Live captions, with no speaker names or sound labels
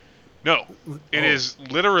No, it is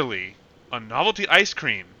literally a novelty ice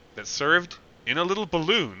cream that's served in a little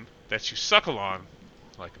balloon that you suckle on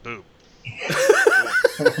like a boob.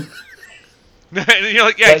 And you're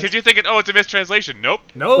like, yeah, because you're thinking, oh, it's a mistranslation. Nope.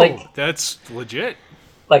 No, Like- that's legit.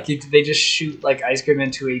 Like they just shoot like ice cream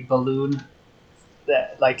into a balloon.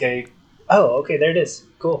 That like a. Oh, okay, there it is.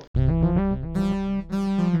 Cool.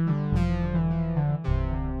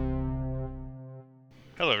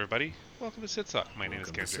 Hello, everybody. Welcome to Sitsuck. My name is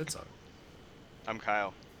Welcome to Kendrick. Sitsuck. I'm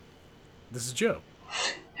Kyle. This is Joe.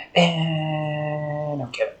 And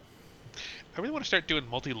I'm Kevin. I really want to start doing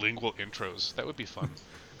multilingual intros. That would be fun.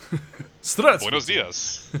 Strats. Buenos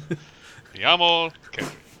dias. Me llamo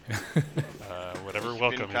Kendrick. Whatever,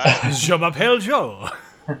 welcome. Kyle. Je m'appelle Joe.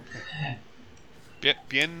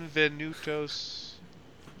 Bienvenidos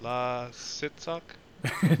la Sitsuck.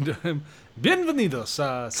 And bienvenidos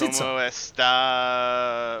a Sitsuck. Como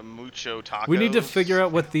está mucho tacos? We need to figure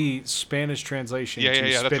out what the Spanish translation Yeah, to yeah, yeah.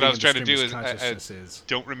 That's spitting what I was into trying to do. streamers' Is consciousness I is.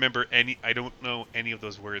 don't remember any. I don't know any of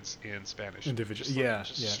those words in Spanish. Individual. Just, Yeah,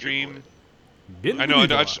 just yeah. stream. Bienvenido.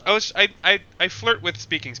 I know. I flirt with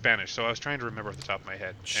speaking Spanish, so I was trying to remember off the top of my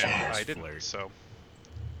head, and I didn't. Flirt. So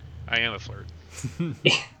I am a flirt.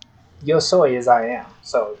 Yo soy as I am,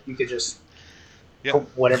 so you could just Yep. put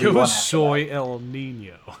whatever you Yo want. soy el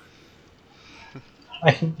niño.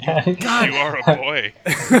 God. You are a boy.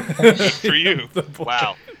 Good for you.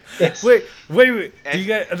 Wow. Wait. Do you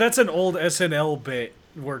guys, that's an old SNL bit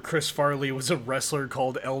where Chris Farley was a wrestler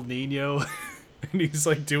called El Nino, and he's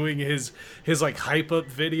like doing his like hype up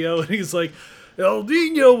video, and he's like, El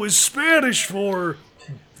Nino is Spanish for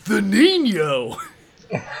the Nino.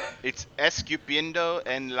 It's escupiendo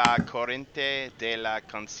en la corriente de la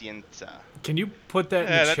conciencia. Can you put that in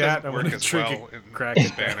Yeah, the that chat? doesn't I'm work gonna as drink well it, in crack it.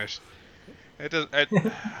 Spanish. It does.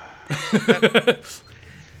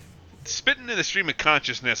 Spitting in the stream of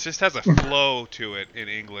consciousness just has a flow to it in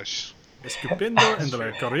English. Escupiendo en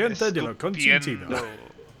la corriente de la conciencia. Escupiendo.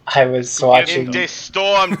 I was In watching. de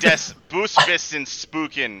Storm des Buswissen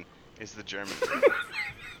Spooken is the German.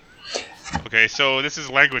 Okay, so this is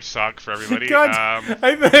language talk for everybody. God,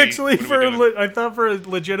 I actually what are we doing? I thought for a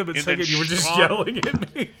legitimate In second den you were just Strom- yelling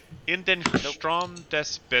at me. In den Strom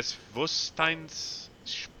des Bewusstseins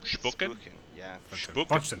spucken? Yeah.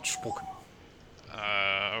 Spucken?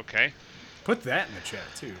 Okay. Put that in the chat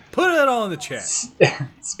too. Put it all in the chat.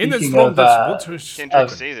 In the Speaking strong of Kendrick,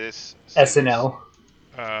 Of say this. SNL,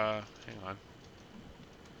 Hang on.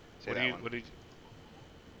 Say What do that you? one. What do you?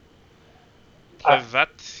 Uh,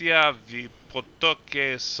 Privatia vi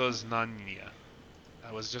potoke soznania.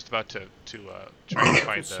 I was just about to try to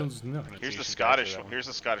find the. Sounds nice. Here's the pronunciation Scottish for that one. Here's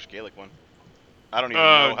the Scottish Gaelic one. I don't even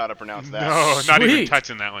Uh, know how to pronounce that. No, not even Sweet.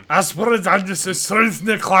 touching that one. I I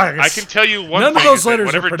can tell you one None of thing those is that letters are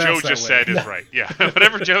whatever Joe pronounced that just way. said is right. Yeah,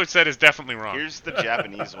 whatever Joe said is definitely wrong. Here's the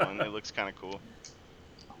Japanese one. It looks kind of cool.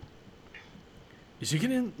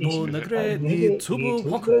 Ishikinen Oh, no nagre ni tsubu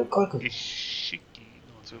hoku. Ishiki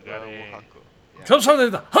no tsugare. Yeah. Tell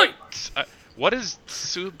something that. Hi. What is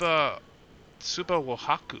Tsuba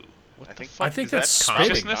Wohaku? What I the think- fuck? I think is that's that spitting.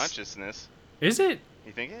 consciousness? Consciousness. Is it?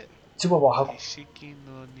 You think it? Tsubawahaku. Ishiki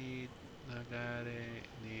no ni nagare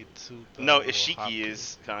ni Tsuba No, Wohaku. Ishiki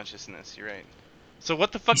is consciousness. You're right. So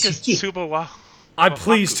what the fuck is Ishiki. Tsuba Wa?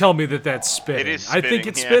 Please tell me that that's spitting. It is I spitting. think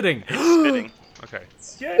it's yeah. spitting. It's spitting. Okay.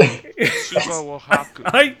 Yay. Tsuba Wohaku.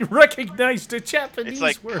 I recognize the Japanese It's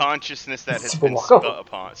like word. consciousness that has been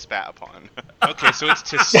spat upon. Okay, so it's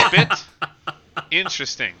to spit.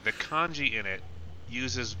 Interesting. The kanji in it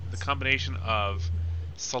uses the combination of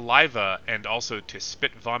saliva and also to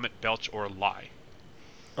spit, vomit, belch, or lie.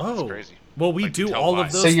 Oh, crazy. well, we Like, do tell all lies.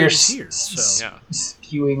 of those So you're things here. So Yeah.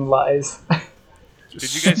 spewing lies.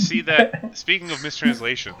 Did you guys see that? Speaking of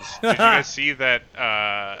mistranslations, did you guys see that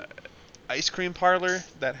ice cream parlor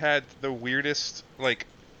that had the weirdest, like,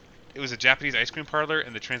 it was a Japanese ice cream parlor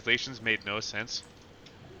and the translations made no sense?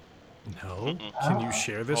 no, can you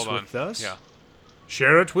share this Hold on. with us? Yeah.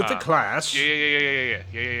 Share it with the class. Yeah.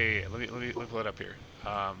 Let me pull it up here.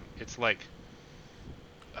 It's like,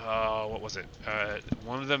 what was it?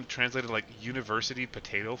 One of them translated like university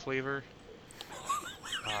potato flavor.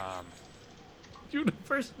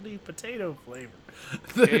 University potato flavor.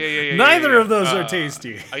 Yeah. Neither of those are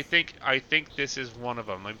tasty. I think this is one of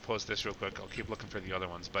them. Let me post this real quick. I'll keep looking for the other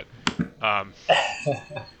ones, but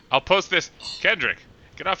I'll post this. Kendrick,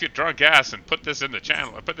 get off your drunk ass and put this in the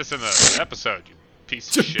channel. Or put this in the episode. You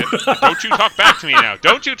piece of shit. Don't you talk back to me now.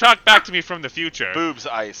 Don't you talk back to me from the future. Boobs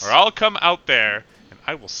ice. Or I'll come out there and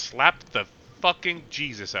I will slap the fucking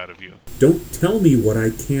Jesus out of you. Don't tell me what I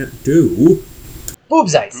can't do.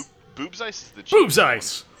 Boobs ice. Boobs ice is the Boobs cheap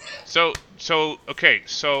ice. Okay.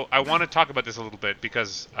 So I want to talk about this a little bit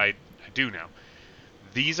because I do now.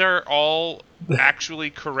 These are all actually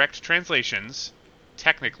correct translations,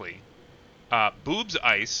 technically. Boobs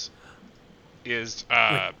ice is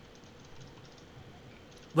Wait.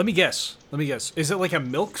 Let me guess. Is it like a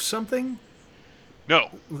milk something? no.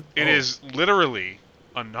 It Oh. is literally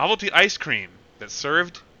a novelty ice cream that's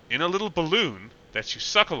served in a little balloon that you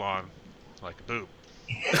suckle on like a boob.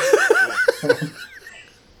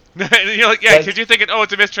 And you're like, yeah, Like- because you're thinking, oh,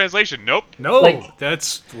 it's a mistranslation. Nope. No, Like-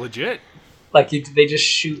 that's legit. Like they just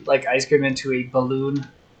shoot like ice cream into a balloon.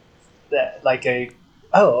 That like a.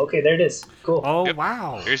 Oh, okay, there it is. Cool. Oh Yep.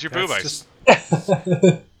 wow. Here's your boob That's ice.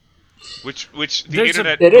 just- Which the There's a-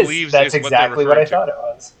 internet It is. believes That's is exactly what what I they're referring thought it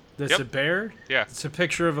was. That's Yep. a bear. Yeah. It's a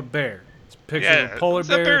picture of a bear. It's a to. picture of Yeah, a polar what's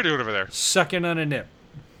that bear, bear doing over there? sucking on a nip.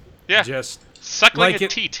 Yeah, Just suckling like a it-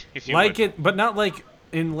 teat, if you like would. it, but not like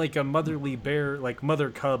in like a motherly bear, like mother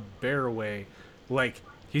cub bear way. Like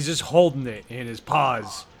he's just holding it in his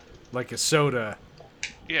paws, like a soda.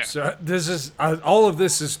 Yeah. So this is all of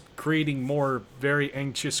this is creating more very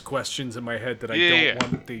anxious questions in my head that I Yeah,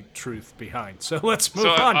 don't want the truth behind. So let's move So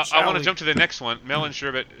on. I want to jump to the next one. Melon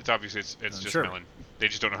sherbet. It's obviously it's just Sure. melon. They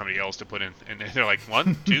just don't know how many L's to put in, and they're like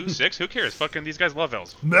 1, 2, 6. Who cares? Fucking these guys love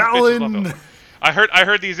L's. These bitches love Melon. L's. I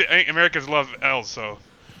heard these Americans love L's, so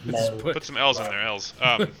No. put some L's in there. L's.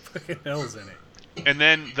 Fucking L's in it. And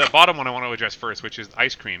then the bottom one I want to address first, which is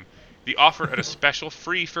ice cream. The offer at a special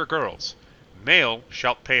free for girls. Male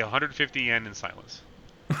shalt pay 150 yen in silence.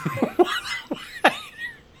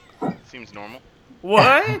 Seems normal.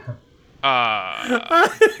 What? Uh,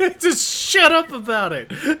 Just shut up about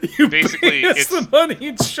it. You Basically, pay us it's- the money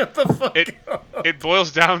and shut the fuck it up. it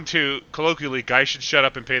boils down to, colloquially, guys should shut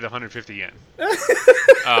up and pay the 150 yen.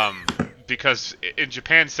 Because in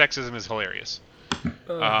Japan, sexism is hilarious.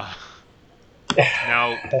 Now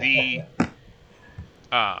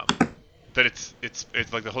but it's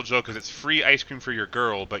like the whole joke is it's free ice cream for your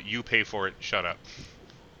girl, but you pay for it. Shut up.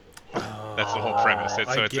 That's the whole premise. It's,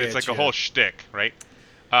 I so it's get like a ya. whole shtick, right?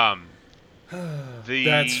 That's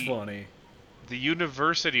funny. The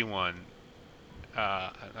university one.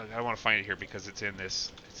 I want to find it here because it's in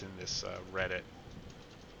this Reddit.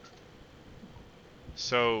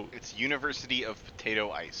 So It's University of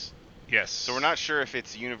Potato Ice. yes. So we're not sure if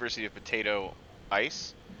it's University of Potato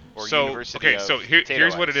Ice or So University okay, of so Potato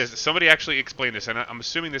here's what it Ice. is. Somebody actually explained this, and I'm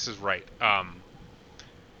assuming this is right.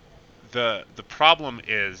 The problem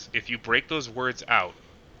is if you break those words out,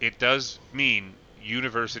 it does mean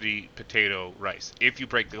university potato rice. If you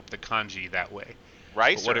break up the kanji that way,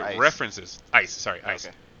 Rice but what or it ice? references ice. Sorry, ice.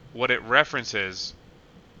 Okay. What it references,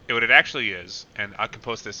 what it actually is, and I can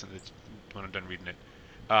post this when I'm done reading it.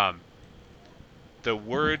 The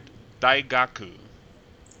word daigaku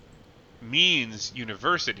means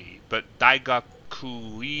university, but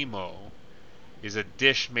daigakuimo is a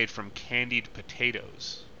dish made from candied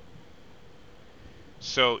potatoes.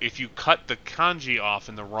 So if you cut the kanji off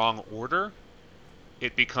in the wrong order,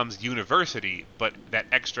 it becomes university, but that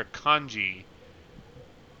extra kanji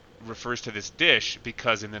refers to this dish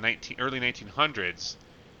because in the early 1900s,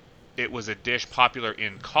 it was a dish popular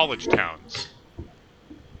in college towns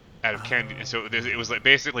out of candy. And so it was like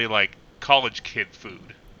basically like college kid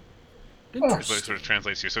food. Is what it sort of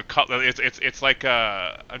translates to. So it's like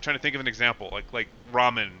I'm trying to think of an example, like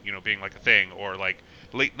ramen, being like a thing, or like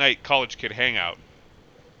late night college kid hangout,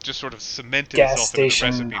 just sort of cemented Gas itself into the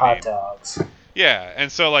station recipe hot name. dogs. Yeah, and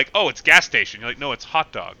so like, oh, it's gas station. You're like, no, it's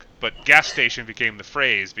hot dog. But gas station became the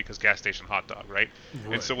phrase because gas station hot dog, right?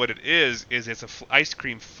 And so what it is it's a ice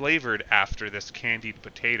cream flavored after this candied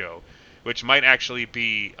potato, which might actually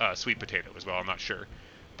be sweet potato as well. I'm not sure,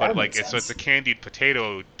 but That like makes it's a sense. candied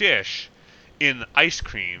potato dish in ice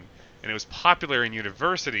cream, and it was popular in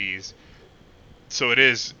universities. So it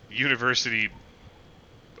is University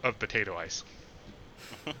of Potato Ice.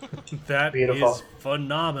 That Beautiful. is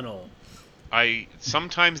phenomenal.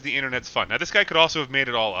 Sometimes the internet's fun. Now this guy could also have made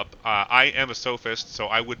it all up. I am a sophist, so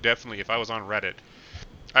I would definitely, if I was on Reddit,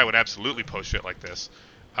 I would absolutely post shit like this,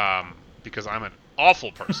 because I'm an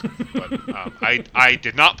awful person. But I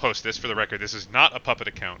did not post this, for the record. This is not a puppet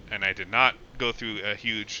account, and I did not go through a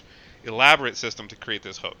huge, elaborate system to create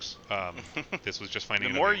this hoax. This was just finding.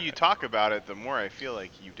 The it on more the you internet. talk about it, the more I feel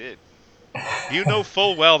like you did. You know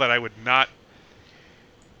full well that I would not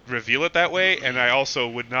reveal it that way, and I also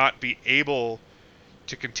would not be able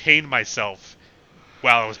to contain myself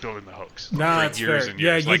while I was building the hoax Nah, for it's years fair. and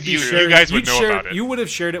Yeah, years. you'd Like be you sharing, guys would you'd know share- about it. You would have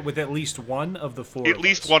shared it with at least one of the four. At of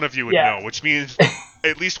least us. one of you would Yeah. know, which means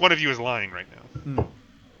at least one of you is lying right now.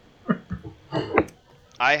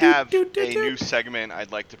 I have Do, do, a do. new segment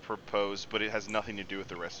I'd like to propose, but it has nothing to do with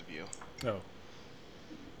the rest of you. Oh.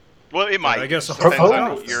 Well, it might. I guess It I'll depends fuck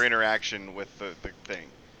on off. your interaction with the thing.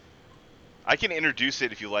 I can introduce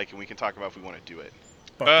it if you like, and we can talk about if we want to do it.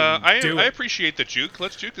 I do I it. appreciate the juke.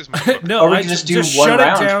 Let's juke this motherfucker. No, Or we I can just just do one shut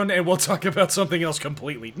round. it down and we'll talk about something else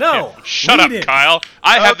completely. No, Shut up, lead it. Kyle.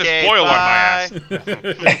 I have this Okay, boil bye. on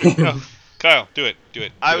my ass. Kyle, do it. Do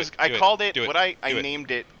it. I called it do what I do it.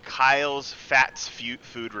 named it Kyle's Fats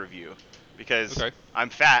Food Review because Okay. I'm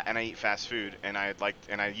fat and I eat fast food and I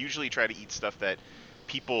usually try to eat stuff that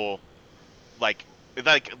people like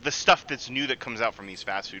the stuff that's new that comes out from these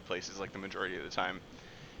fast food places like the majority of the time.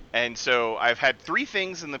 And so I've had 3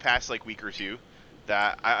 things in the past like week or two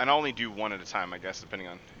that I only do one at a time, I guess, depending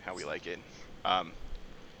on how we like it.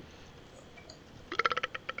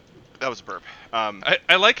 That was a burp.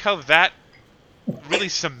 I like how that really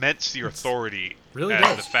cements your authority Really as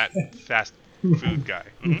does. the fast food guy.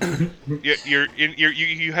 You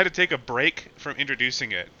had to take a break from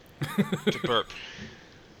introducing it to burp.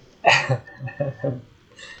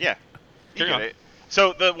 Yeah, you Carry get on. it.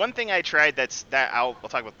 So the one thing I tried that I'll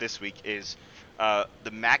talk about this week is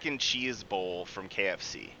the mac and cheese bowl from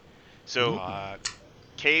KFC. So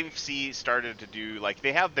KFC started to do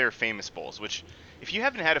they have their famous bowls, which if you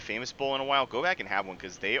haven't had a famous bowl in a while, go back and have one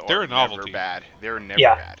because they're They're a never novelty. bad. They're never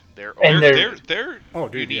Yeah. bad. They're And They're Oh,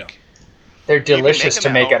 dude, unique. They're You can delicious make to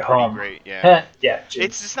 'em make at pretty home. Great, yeah. Yeah, geez.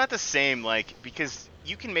 It's just not the same, because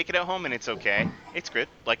you can make it at home and it's okay. It's good.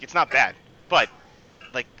 It's not bad. But,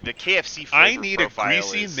 the KFC flavor I need a profile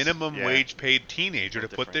greasy is, minimum yeah. wage paid teenager to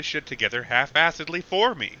put different. this shit together half-assedly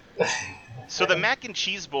for me. So the mac and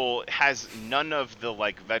cheese bowl has none of the,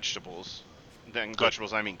 vegetables. Then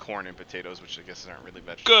vegetables, I mean corn and potatoes, which I guess aren't really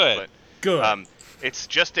vegetables. Good. Good. But, it's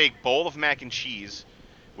just a bowl of mac and cheese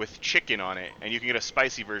with chicken on it, and you can get a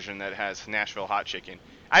spicy version that has Nashville hot chicken.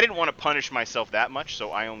 I didn't want to punish myself that much,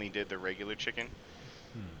 so I only did the regular chicken.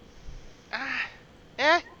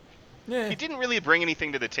 yeah. He didn't really bring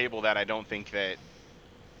anything to the table that I don't think that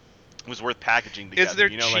was worth packaging together. Is there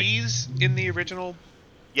you know, cheese in the original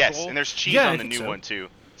Yes, bowl? and there's cheese Yeah, I on the think new so. one too.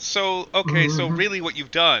 So, okay, so really what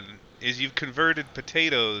you've done is you've converted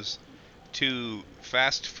potatoes to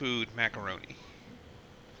fast food macaroni.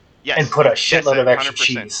 Yes, and put a yes, shitload of extra 100%.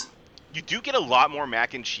 cheese. You do get a lot more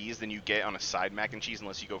mac and cheese than you get on a side mac and cheese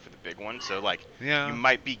unless you go for the big one. So Yeah. you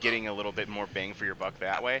might be getting a little bit more bang for your buck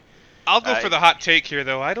that way. I'll go for the hot take here,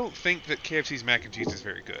 though. I don't think that KFC's mac and cheese is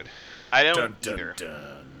very good. I don't Dun, either. dun,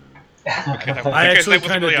 dun. Okay, that- I guess actually that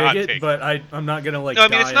wasn't kind of really a hot dig it, take. but I'm not gonna No, I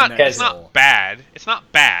mean it's die not. on that It's hill. not bad. It's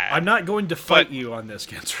not bad. I'm not going to fight But- you on this,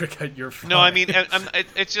 Gensrick. You're fine. No, I mean,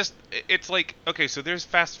 it's just, it's like, okay, so there's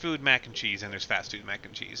fast food mac and cheese and there's fast food mac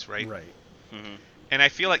and cheese, right? right. Mm-hmm. And I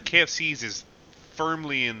feel like KFC's is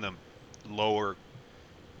firmly in the lower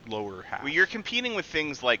half. Well, you're competing with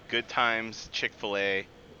things like Good Times, Chick-fil-A,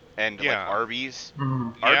 and Yeah. Arby's.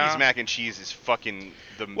 Mhm. Yeah. Arby's mac and cheese is fucking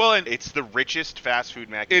it's the richest fast food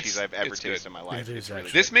mac and It's- cheese I've ever it's tasted good. in my life. It is It's really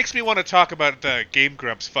actually. good. This makes me want to talk about Game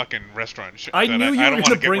Grumps fucking restaurant. I knew you were don't wanna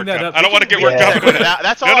gonna get bring worked that up. I don't want to get Yeah. worked up with it.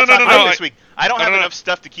 That's all No, I'll no, talk no, about no, this week. I don't no, have no, no. enough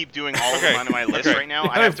stuff to keep doing all of Okay. them on my list Okay. right now.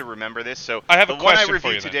 I have to remember this. So I have a the one I question for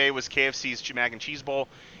reviewed you then. today was KFC's mac and cheese bowl.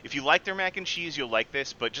 If you like their mac and cheese, you'll like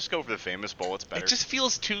this, but just go for the famous bowl. It's better. It just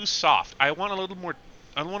feels too soft. I want a little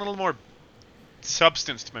more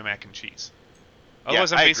substance to my mac and cheese.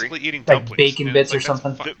 Otherwise, I I'm agree. basically eating Like dumplings. bacon and bits it's or like,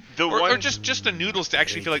 that's something? fine. The Or one, just the noodles to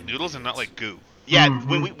actually feel like noodles and not like goo. yeah. Mhm.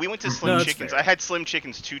 When we went to Slim No, that's Chickens, fair. I had Slim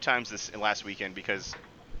Chickens 2 times this last weekend because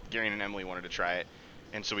Gary and Emily wanted to try it,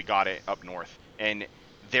 and so we got it up north. And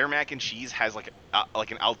their mac and cheese has like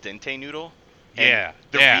an al dente noodle. And Yeah,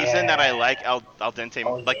 The yeah. reason that I like al dente,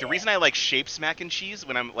 Oh, the yeah. reason I like Shapes mac and cheese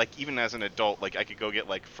when I'm even as an adult, I could go get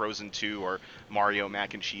Frozen 2 or Mario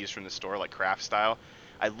mac and cheese from the store, Kraft style.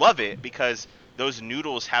 I love it because those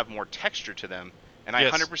noodles have more texture to them, and I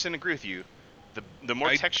Yes. 100% agree with you. The more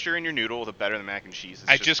I- texture in your noodle, the better the mac and cheese. It's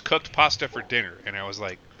I just cooked pasta for dinner, and I was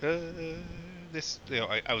like, this.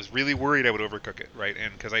 I was really worried I would overcook it, right?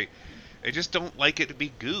 And because I just don't like it to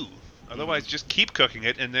be goo. Otherwise, just keep cooking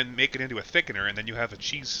it and then make it into a thickener, and then you have a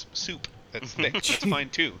cheese soup that's thick. That's fine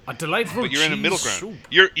too. A delightful But you're in a middle cheese ground.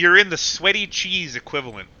 soup. You're in the sweaty cheese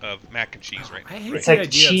equivalent of mac and cheese right I now. hate It's the like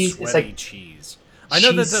idea cheese- of it's sweaty like cheese. I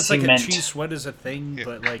know that cheese that's like a cement. cheese sweat is a thing, Yeah.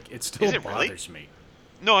 but it still Is it really? bothers me.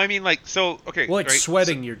 No, I mean okay. Well, like right?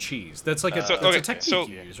 sweating your cheese. That's like a, So- that's okay, a technique so-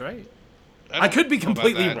 you use, right? don't I could be know about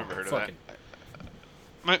completely that. wrong. Never heard of Fuck that.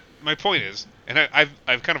 it. My point is, and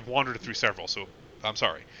I've kind of wandered through several, so I'm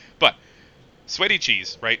sorry, but sweaty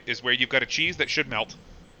cheese, right, is where you've got a cheese that should melt,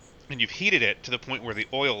 and you've heated it to the point where the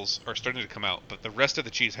oils are starting to come out, but the rest of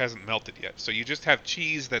the cheese hasn't melted yet. So you just have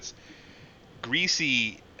cheese that's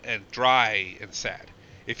greasy and dry and sad.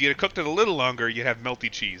 If you had cooked it a little longer, you'd have melty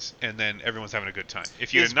cheese, and then everyone's having a good time.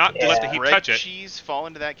 If you had not let the heat bread touch it, cheese fall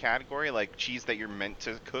into that category, like cheese that you're meant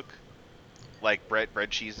to cook, like bread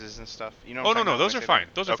cheeses and stuff. You know? oh What no I'm no, talking about those when are I say fine.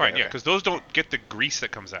 that? Those are Okay, fine. Yeah, okay. because those don't get the grease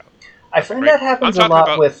that comes out. I find Right. that happens a I'm lot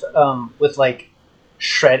talking with like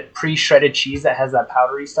pre-shredded cheese that has that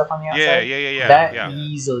powdery stuff on the outside. Yeah. That Yeah.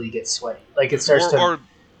 easily gets sweaty. Like it starts Or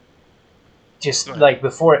just go ahead. like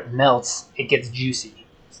before it melts, it gets juicy.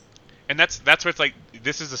 and that's where it's like,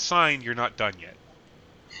 this is a sign you're not done yet.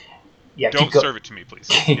 Yeah, Don't serve it to me, please.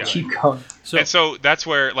 Yeah. keep going. And so that's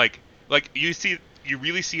where like you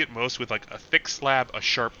really see it most with like a thick slab of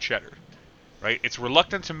sharp cheddar, right? It's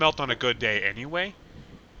reluctant to melt on a good day anyway,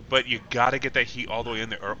 but you gotta get that heat all the way in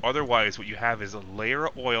there, or otherwise what you have is a layer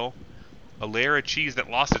of oil, a layer of cheese that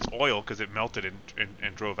lost its oil because it melted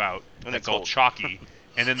and drove out, And it's it's all cold. chalky,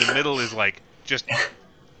 and then the middle is like just,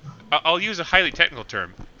 I'll use a highly technical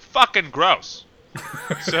term, fucking gross.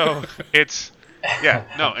 So it's, yeah,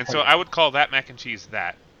 no, and so I would call that mac and cheese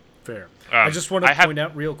that. Fair. I just want to I have- point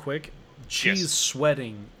out real quick, cheese Yes.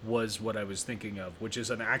 sweating was what I was thinking of, which is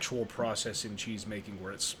an actual process in cheese making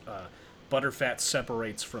where it's butterfat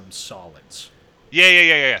separates from solids.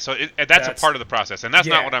 Yeah. So that's a That's- part of the process, and that's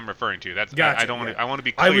yeah. not what I'm referring to. That's Gotcha, I don't want to. yeah. I want to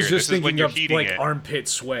be clear. I was just this is when thinking you're of heating like it. armpit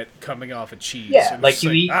sweat coming off of cheese. Yeah, and like it's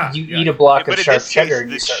you eat yeah. eat a block But of in sharp this cheddar case, and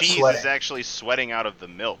the you start cheese sweating. is actually sweating out of the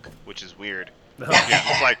milk, which is weird. Yeah.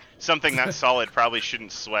 It's like something that solid probably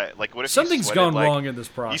shouldn't sweat. Like what if Something's you gone sweated, like, wrong in this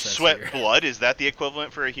You process. sweat here. blood? Is that the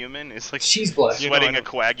equivalent for a human? It's like Cheese blood. You know, sweating I a don't-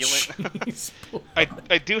 coagulant. Cheese blood.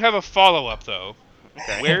 I do have a follow up though.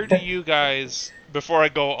 Okay. Where do you guys? Before I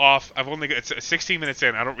go off, I've only got, it's 16 minutes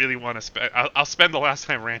in. I don't really want to spend. I'll spend the last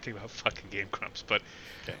time ranting about fucking Game Grumps. But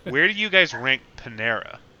where do you guys rank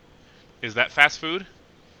Panera? Is that fast food?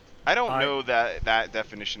 I don't I- know that that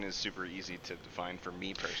definition is super easy to define for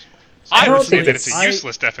me personally. I I don't understand think that it's it's- a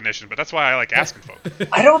useless definition, but that's why I like asking folks.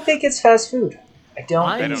 I don't think it's fast food. I don't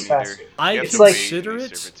I think don't it's fast either. food. I You have It's to like- wait and consider they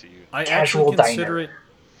it. serve to you. I Casual actually consider diner. it.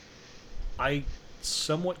 I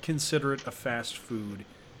somewhat consider it a fast food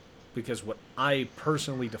because what I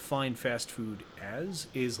personally define fast food as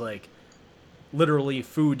is like literally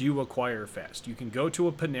food you acquire fast. You can go to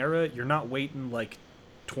a Panera, you're not waiting like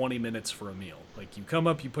 20 minutes for a meal. Like you come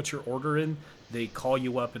up, you put your order in, they call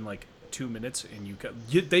you up in like 2 minutes, and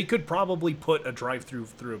they could probably put a drive-through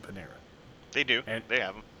through a Panera. They do. And- They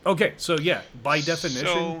have them. Okay, so yeah, by definition,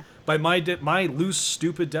 So- by my loose,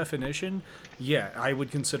 stupid definition, yeah, I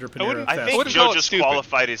would consider Panera wouldn't- fast I I think wouldn't food. Joe call it just stupid.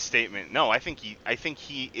 qualified his statement. No, I think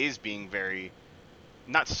he is being very,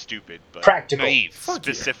 not stupid, but Practical. Naive. Fuck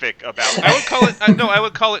you. specific about. I would call it no. I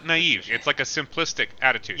would call it naive. It's like a simplistic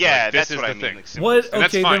attitude. Yeah, like, this that's is what the I mean. thing. Like, What? simplistic. And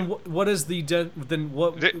that's Okay, fine. then what is the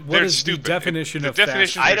what They're is stupid. the definition the of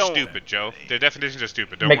definitions fast I are don't- stupid, Joe. The definitions are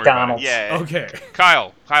stupid. Don't worry McDonald's. Yeah. food? Okay. about it.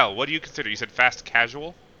 Kyle, what do you consider? You said fast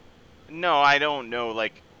casual. No, I don't know.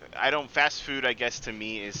 Like, I don't. Fast food, I guess, to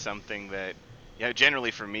me is something that, yeah,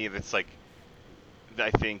 generally for me, that's like,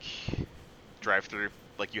 I think, drive-through.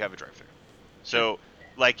 Like, you have a drive-through. So,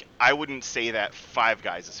 like, I wouldn't say that Five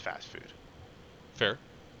Guys is fast food. Fair.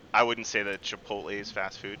 I wouldn't say that Chipotle is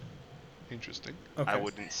fast food. Interesting. Okay. I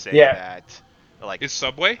wouldn't say Yeah. that, like, Is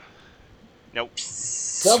Subway? nope.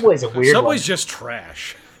 Subway's a weird Subway's one. just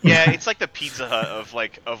trash. Yeah, it's like the Pizza Hut of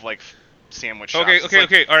sandwich shops. Okay. It's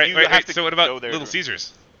like, All right. you All right. have to So what go about there Little to-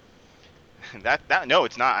 Caesars? That no,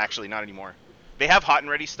 it's not actually, not anymore. They have hot and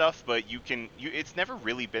ready stuff, but it's never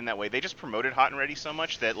really been that way. They just promoted hot and ready so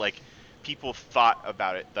much that like people thought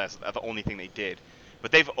about it. That's the only thing they did.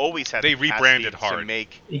 But they've always had They the capacity rebranded to hard.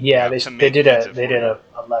 make Yeah, to they make did pizza a for you.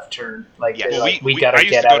 left turn. Like, Yeah. they're Well, like, we I gotta used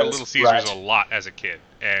get to go out to of Little this Caesars rut. a lot as a kid,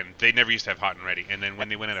 and they never used to have hot and ready. And then when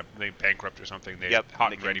they went they bankrupt or something, Yep, hot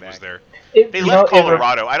they and came ready back. was there. It, They you left know, it re-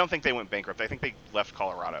 Colorado. I don't think they went bankrupt. I think they left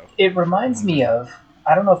Colorado. It reminds me of,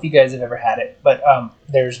 I don't know if you guys have ever had it, but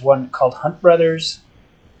there's one called Hunt Brothers.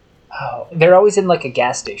 Oh, they're always in like a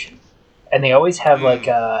gas station, and they always have like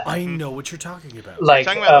I know what you're talking about. like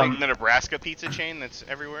Talking about like the Nebraska pizza chain that's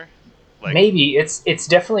everywhere. Like, maybe it's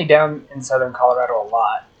definitely down in southern Colorado a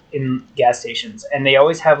lot in gas stations, and they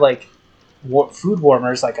always have like food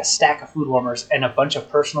warmers, like a stack of food warmers, and a bunch of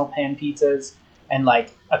personal pan pizzas, and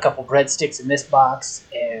like a couple breadsticks in this box,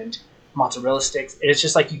 and mozzarella sticks. And it's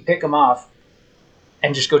just like you pick them off,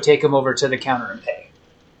 and just go take them over to the counter and pay.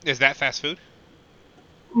 Is that fast food?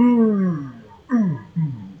 Mm.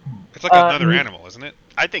 It's like another animal, isn't it?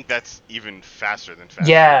 I think that's even faster than fast.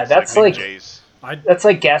 Yeah, food. It's that's Big like- J's. That's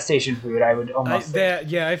like gas station food. I would almost.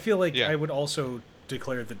 say. I feel like Yeah. I would also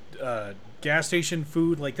declare that gas station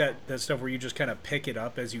food like that stuff where you just kind of pick it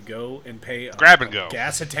up as you go and pay Grab and go.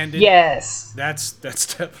 gas attendant. Yes. That's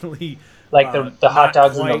definitely Like the hot not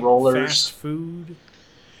dogs and the quite rollers. fast food.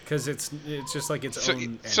 Because it's just like its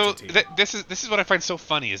own So entity. this is what I find so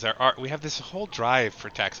funny is we have this whole drive for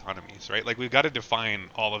taxonomies, right? Like we've got to define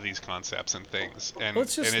all of these concepts and things, and Well,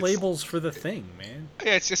 it's just and it's, labels for the thing, man.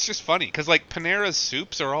 Yeah, it's just funny because like Panera's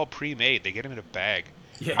soups are all pre-made; they get them in a bag.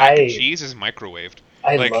 Yeah. Mac and cheese is microwaved.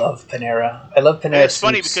 I Like- love Panera. I love Panera And it's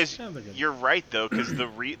funny soups. because Yeah, they're good. you're right though, because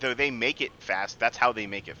though they make it fast. That's how they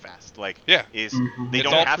make it fast. Like, Yeah. is Mhm. they It's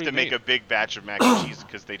don't all have to make pre-made. a big batch of mac and cheese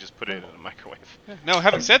because they just put it in a microwave. No,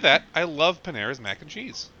 having said that, I love Panera's mac and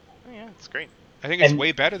cheese. Oh, yeah, it's great. I think it's And-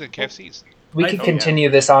 way better than KFC's. We I- could oh, continue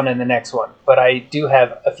this on in the next one, but I do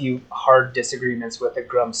have a few hard disagreements with the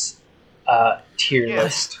Grumps tier Yeah.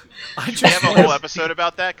 list. I Should we just have a wanna- whole episode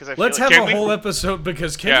about that? Because I feel Let's like have Can a we? whole episode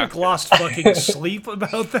because Kendrick Yeah. lost fucking sleep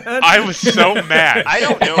about that. I was so mad. I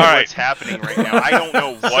don't know All right. what's happening right now. I don't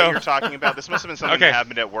know what So- you're talking about. This must have been something Okay. that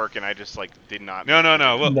happened at work, and I just like did not. No.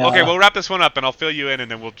 Well, No. Okay, we'll wrap this one up, and I'll fill you in, and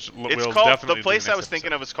then we'll It's we'll called definitely the do place I next was thinking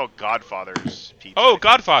episode. of is called Godfather's Pizza. Oh,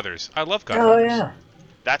 Godfathers! I love Oh Godfathers. yeah.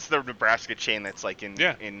 That's the Nebraska chain that's like in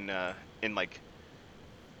Yeah. in like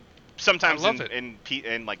sometimes I love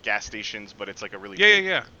in like gas stations, but it's like a really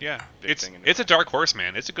Yeah. big It's thing in it's a dark horse,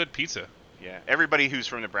 man. It's a good pizza. yeah. Everybody who's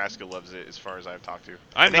from Nebraska loves it, as far as I've talked to.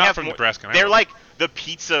 I'm And they not have from more- Nebraska. and I They're love like the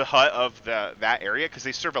Pizza Hut of that area because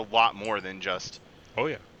they serve a lot more than just it. Oh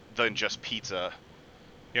yeah. pizza.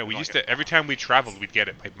 Yeah, we like used it. to every time we traveled, we'd get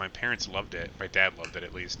it. My parents loved it. My dad loved it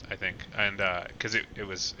at least, I think, and because it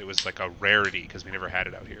was like a rarity because we never had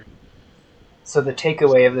it out here. So the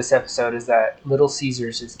takeaway of this episode is that Little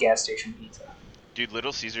Caesars is gas station pizza. Dude,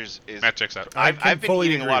 Little Caesars is. Matt checks out. I can I've been fully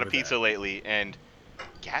eating a agree lot of with pizza that. lately, and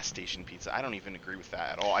gas station pizza. I don't even agree with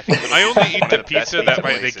that at all. I think Little I Caesars only is eat one the of best pizza that they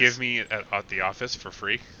places. give me at the office for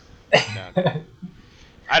free.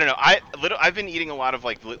 I don't know. I've been eating a lot of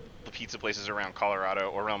like the pizza places around Colorado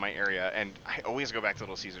or around my area, and I always go back to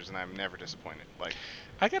Little Caesars, and I'm never disappointed. Like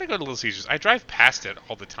I gotta go to Little Caesars. I drive past it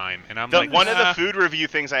all the time, and I'm like, one of the "Ah." food review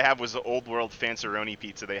things I have was the Old World Fanceroni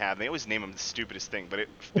pizza they have. They always name them the stupidest thing, but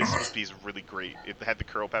this piece is really great. It had the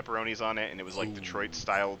curl pepperonis on it, and it was like Detroit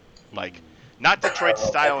style, like not Detroit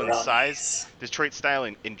style in size, Detroit style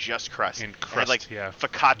in just crust. In It had, crust, like yeah.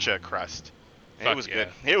 focaccia crust. And Fuck it was yeah. good.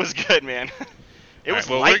 It was good, man. It All was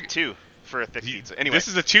right, well, light we're- too for a thick pizza. Anyway, This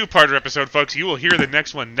is a two-parter episode, folks. You will hear the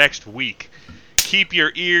next one next week. Keep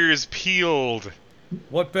your ears peeled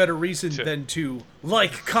What better reason To- than to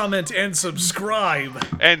like, comment, and subscribe?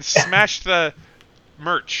 and smash the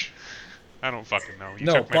merch. I don't fucking know. You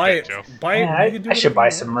No, took my buy bait, it. Joe. Buy it. Yeah, You can do I should whatever buy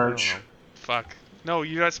you some want. I don't merch. know. Fuck. No,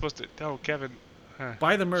 you're not supposed to. No, Kevin.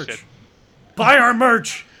 Buy the merch. Shit. Buy our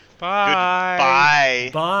merch. Bye.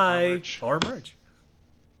 Goodbye. Buy merch. our merch.